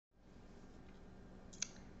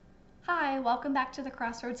Hi, welcome back to the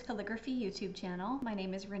Crossroads Calligraphy YouTube channel. My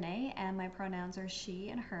name is Renee and my pronouns are she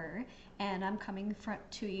and her, and I'm coming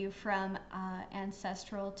to you from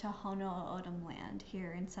ancestral Tohono O'odham land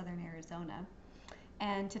here in southern Arizona.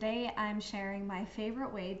 And today I'm sharing my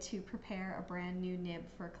favorite way to prepare a brand new nib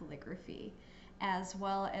for calligraphy, as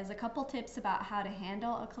well as a couple tips about how to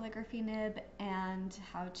handle a calligraphy nib and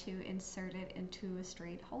how to insert it into a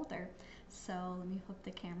straight holder. So let me flip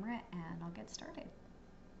the camera and I'll get started.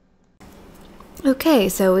 Okay,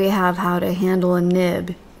 so we have how to handle a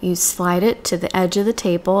nib. You slide it to the edge of the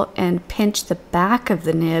table and pinch the back of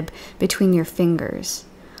the nib between your fingers.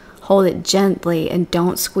 Hold it gently and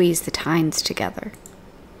don't squeeze the tines together.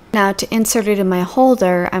 Now to insert it in my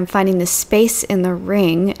holder, I'm finding the space in the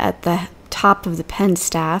ring at the top of the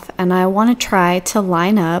penstaff, and I want to try to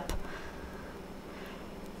line up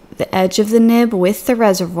the edge of the nib with the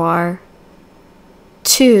reservoir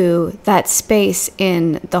to that space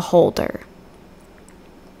in the holder.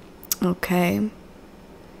 Okay.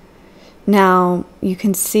 Now you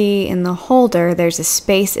can see in the holder there's a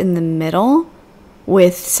space in the middle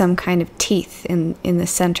with some kind of teeth in the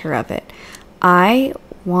center of it. I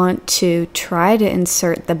want to try to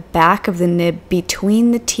insert the back of the nib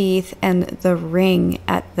between the teeth and the ring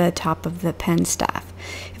at the top of the penstaff.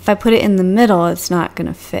 If I put it in the middle, it's not going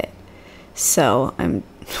to fit. So I'm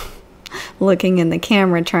looking in the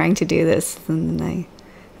camera trying to do this, and then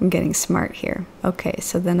I'm getting smart here. Okay,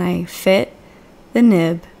 so then I fit the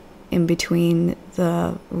nib in between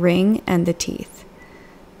the ring and the teeth.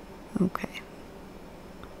 Okay.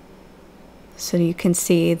 So you can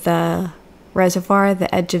see the reservoir,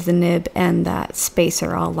 the edge of the nib, and that space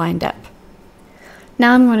are all lined up.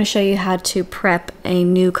 Now I'm going to show you how to prep a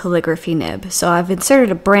new calligraphy nib. So I've inserted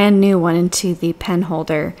a brand new one into the pen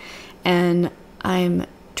holder, and I'm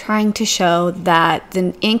trying to show that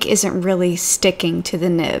the ink isn't really sticking to the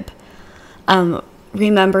nib.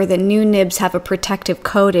 Remember that new nibs have a protective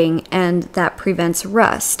coating, and that prevents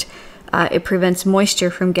rust. It prevents moisture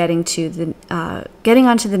from getting onto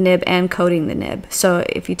the nib and coating the nib. So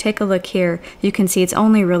if you take a look here, you can see it's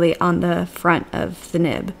only really on the front of the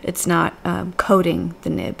nib. It's not coating the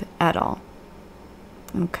nib at all.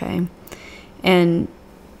 Okay, and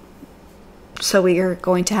so we are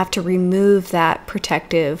going to have to remove that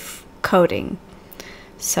protective coating.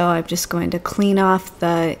 So I'm just going to clean off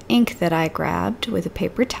the ink that I grabbed with a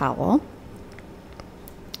paper towel.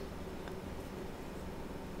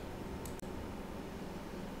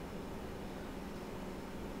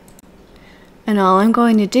 And all I'm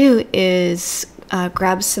going to do is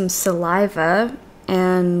grab some saliva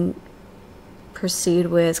and proceed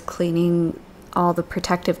with cleaning all the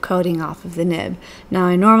protective coating off of the nib. Now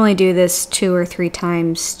I normally do this 2 or 3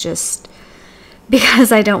 times just because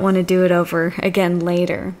I don't want to do it over again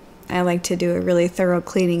later. I like to do a really thorough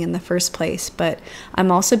cleaning in the first place, but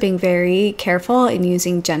I'm also being very careful in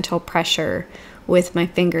using gentle pressure with my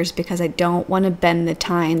fingers because I don't want to bend the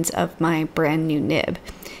tines of my brand new nib.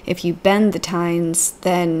 If you bend the tines,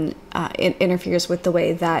 then it interferes with the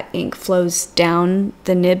way that ink flows down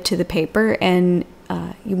the nib to the paper, and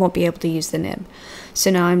you won't be able to use the nib.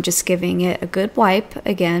 So now I'm just giving it a good wipe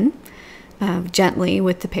again, gently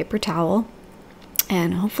with the paper towel.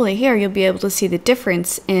 And hopefully here you'll be able to see the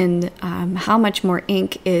difference in how much more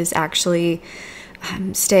ink is actually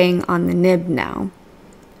staying on the nib now.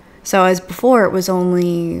 So as before, it was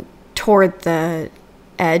only toward the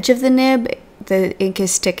edge of the nib. The ink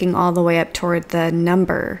is sticking all the way up toward the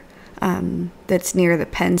number that's near the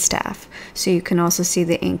pen staff. So you can also see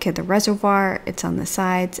the ink in the reservoir. It's on the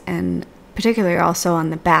sides, and particularly also on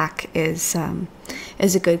the back is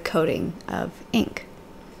a good coating of ink.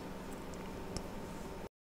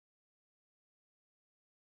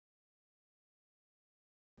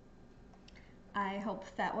 I hope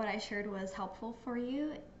that what I shared was helpful for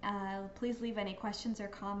you. Please leave any questions or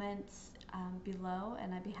comments below,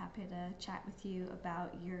 and I'd be happy to chat with you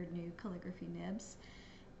about your new calligraphy nibs.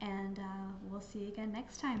 And we'll see you again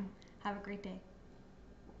next time. Have a great day.